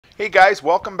Hey guys,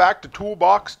 welcome back to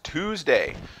Toolbox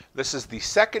Tuesday. This is the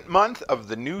second month of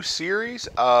the new series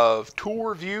of tool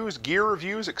reviews, gear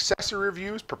reviews, accessory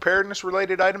reviews, preparedness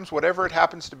related items, whatever it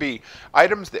happens to be.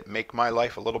 Items that make my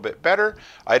life a little bit better,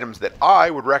 items that I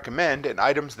would recommend, and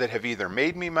items that have either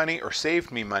made me money or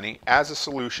saved me money as a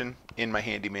solution in my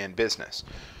handyman business.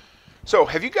 So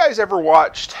have you guys ever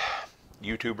watched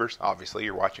YouTubers? Obviously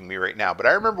you're watching me right now, but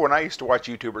I remember when I used to watch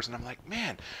YouTubers and I'm like,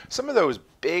 man, some of those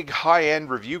big high-end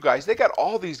review guys, they got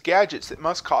all these gadgets that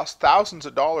must cost thousands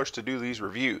of dollars to do these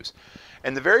reviews.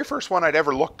 And the very first one I'd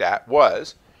ever looked at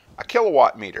was a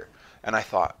kilowatt meter. And I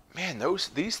thought, man,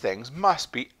 these things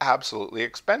must be absolutely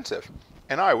expensive.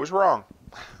 And I was wrong.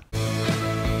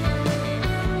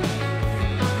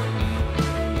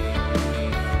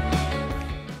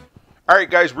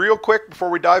 Alright guys, real quick before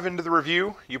we dive into the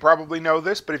review, you probably know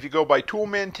this, but if you go by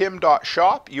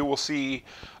toolmantim.shop, you will see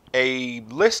a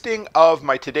listing of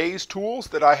my today's tools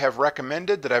that I have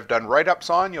recommended, that I've done write-ups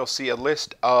on. You'll see a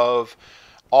list of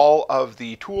all of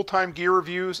the Tool Time gear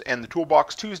reviews and the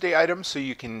Toolbox Tuesday items, so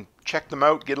you can check them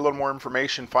out, get a little more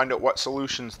information, find out what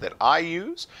solutions that I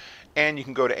use. And you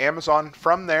can go to Amazon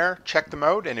from there, check them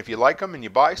out, and if you like them and you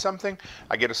buy something,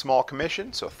 I get a small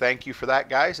commission, so thank you for that,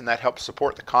 guys, and that helps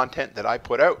support the content that I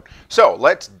put out. So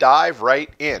let's dive right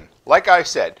in. Like I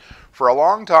said, for a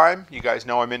long time, you guys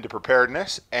know I'm into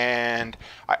preparedness, and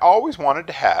I always wanted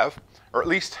to have, or at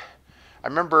least I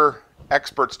remember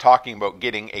experts talking about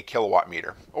getting a kilowatt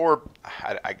meter, or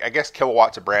I guess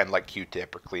kilowatt's a brand like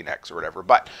Q-tip or Kleenex or whatever,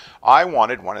 but I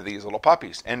wanted one of these little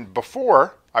puppies. And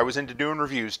before I was into doing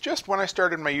reviews, just when I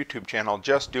started my YouTube channel,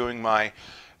 just doing my,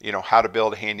 how to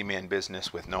build a handyman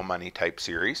business with no money type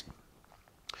series.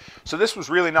 So this was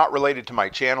really not related to my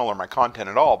channel or my content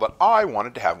at all, but I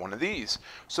wanted to have one of these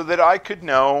so that I could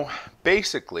know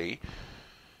basically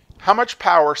how much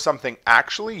power something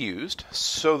actually used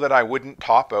so that I wouldn't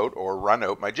top out or run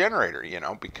out my generator,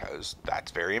 because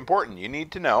that's very important. You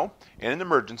need to know in an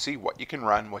emergency what you can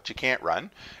run, what you can't run,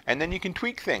 and then you can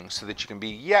tweak things so that you can be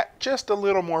yet just a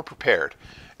little more prepared.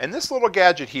 And this little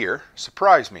gadget here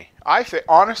surprised me.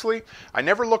 Honestly, I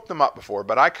never looked them up before,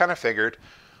 but I kind of figured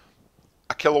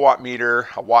a kilowatt meter,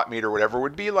 a watt meter, whatever,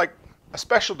 would be like a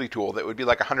specialty tool that would be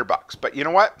like $100. But you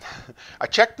know what? I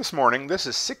checked this morning. This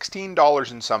is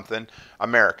 $16 and something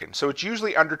American. So it's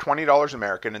usually under $20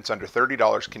 American. It's under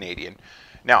 $30 Canadian.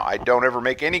 Now, I don't ever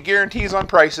make any guarantees on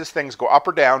prices. Things go up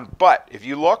or down. But if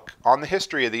you look on the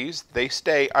history of these, they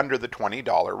stay under the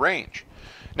 $20 range.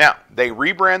 Now, they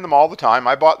rebrand them all the time.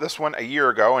 I bought this one a year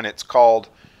ago, and it's called,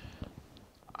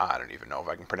 I don't even know if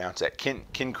I can pronounce that,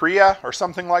 Kinkria or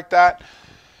something like that.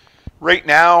 Right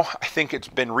now, I think it's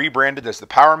been rebranded as the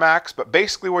Power Max, but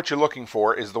basically what you're looking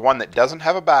for is the one that doesn't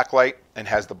have a backlight and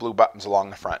has the blue buttons along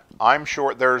the front. I'm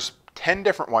sure there's 10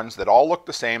 different ones that all look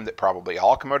the same, that probably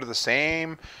all come out of the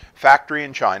same factory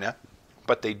in China,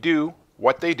 but they do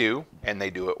what they do, and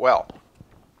they do it well.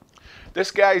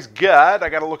 This guy's got, I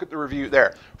got to look at the review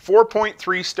there,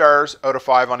 4.3 stars out of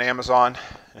 5 on Amazon.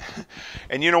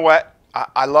 And you know what?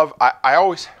 I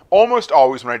almost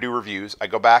always when I do reviews, I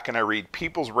go back and I read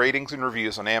people's ratings and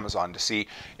reviews on Amazon to see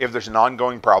if there's an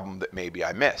ongoing problem that maybe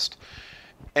I missed.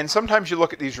 And sometimes you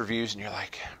look at these reviews and you're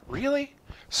like, really?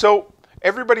 So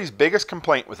everybody's biggest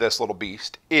complaint with this little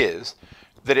beast is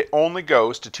that it only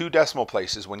goes to 2 decimal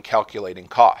places when calculating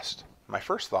cost. My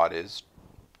first thought is,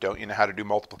 don't you know how to do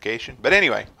multiplication? But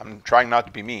anyway, I'm trying not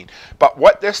to be mean. But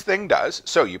what this thing does,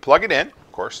 so you plug it in.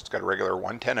 Of course, it's got a regular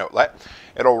 110 outlet.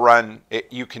 It'll run,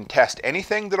 you can test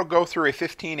anything that'll go through a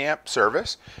 15 amp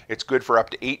service. It's good for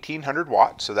up to 1800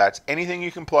 watts. So that's anything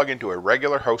you can plug into a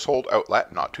regular household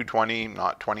outlet, not 220,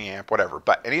 not 20 amp, whatever.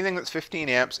 But anything that's 15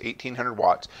 amps, 1800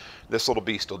 watts, this little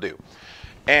beast will do.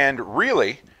 And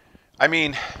really, I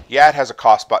mean, yeah, it has a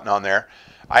cost button on there.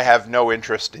 I have no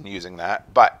interest in using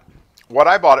that. But what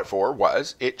I bought it for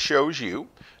was it shows you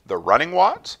the running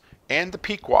watts and the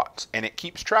peak watts, and it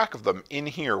keeps track of them in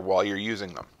here while you're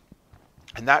using them.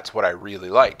 And that's what I really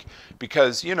like,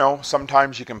 because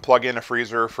sometimes you can plug in a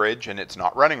freezer or fridge and it's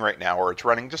not running right now, or it's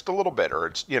running just a little bit, or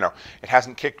it's it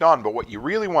hasn't kicked on. But what you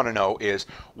really want to know is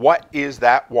what is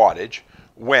that wattage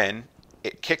when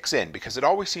it kicks in, because it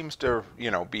always seems to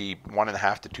be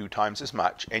 1.5 to 2 times as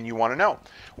much, and you want to know.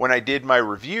 When I did my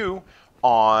review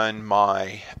on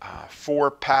my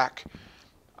 4-pack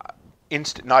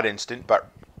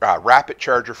rapid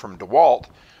charger from DeWalt,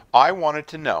 I wanted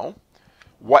to know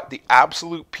what the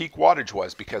absolute peak wattage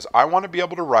was, because I want to be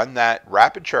able to run that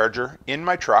rapid charger in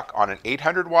my truck on an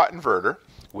 800 watt inverter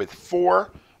with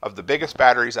 4 of the biggest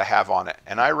batteries I have on it.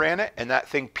 And I ran it, and that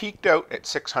thing peaked out at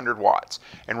 600 watts.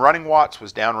 And running watts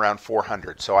was down around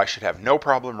 400, so I should have no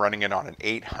problem running it on an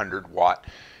 800 watt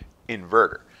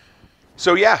inverter.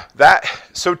 So yeah,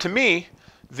 so to me,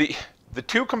 the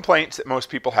two complaints that most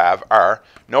people have are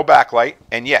no backlight,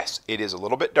 and yes, it is a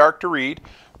little bit dark to read,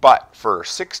 but for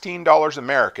 $16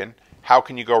 American, how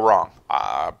can you go wrong?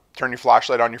 Turn your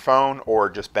flashlight on your phone or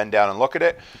just bend down and look at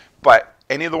it. But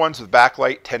any of the ones with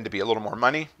backlight tend to be a little more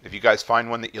money. If you guys find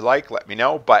one that you like, let me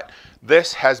know. But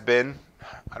this has been,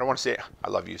 I don't want to say, I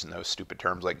love using those stupid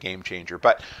terms like game changer,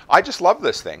 but I just love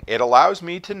this thing. It allows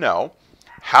me to know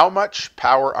how much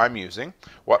power I'm using,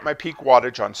 what my peak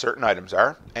wattage on certain items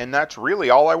are, and that's really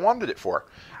all I wanted it for.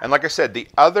 And like I said, the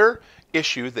other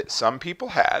issue that some people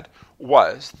had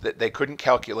was that they couldn't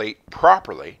calculate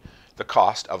properly the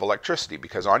cost of electricity,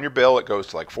 because on your bill it goes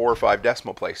to like 4 or 5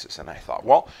 decimal places. And I thought,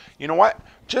 well, you know what?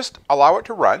 Just allow it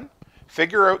to run,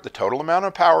 figure out the total amount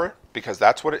of power, because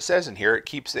that's what it says in here. It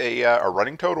keeps a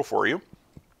running total for you.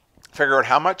 Figure out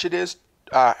how much it is,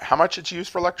 how much it's used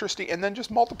for electricity, and then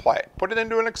just multiply it. Put it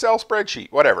into an Excel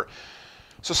spreadsheet, whatever.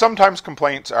 So sometimes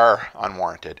complaints are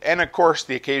unwarranted, and of course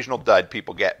the occasional dud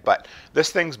people get, but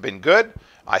this thing's been good.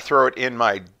 I throw it in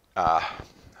my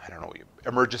I don't know,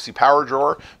 emergency power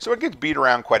drawer, so it gets beat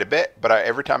around quite a bit, but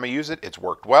every time I use it, it's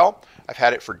worked well. I've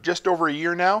had it for just over a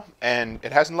year now, and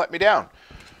it hasn't let me down.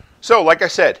 So like I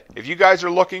said, if you guys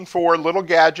are looking for little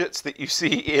gadgets that you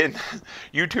see in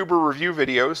YouTuber review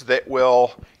videos that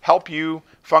will help you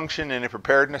function in a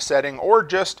preparedness setting, or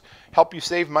just help you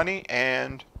save money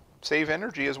and save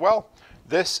energy as well,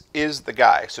 this is the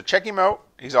guy. So check him out.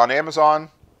 He's on Amazon.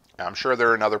 I'm sure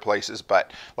they're in other places,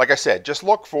 but like I said, just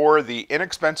look for the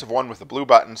inexpensive one with the blue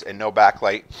buttons and no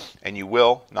backlight, and you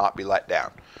will not be let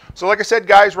down. So like I said,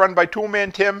 guys, run by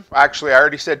Toolman Tim. Actually, I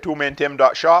already said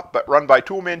toolmantim.shop, but run by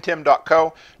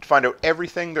toolmantim.co to find out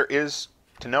everything there is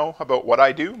to know about what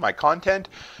I do, my content,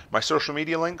 my social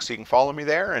media links, so you can follow me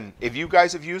there. And if you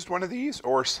guys have used one of these,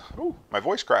 or, ooh, my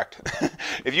voice cracked.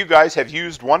 If you guys have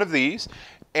used one of these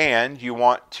and you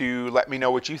want to let me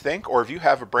know what you think, or if you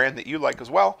have a brand that you like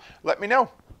as well, let me know.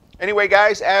 Anyway,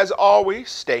 guys, as always,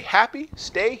 stay happy,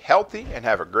 stay healthy, and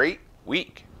have a great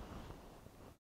week.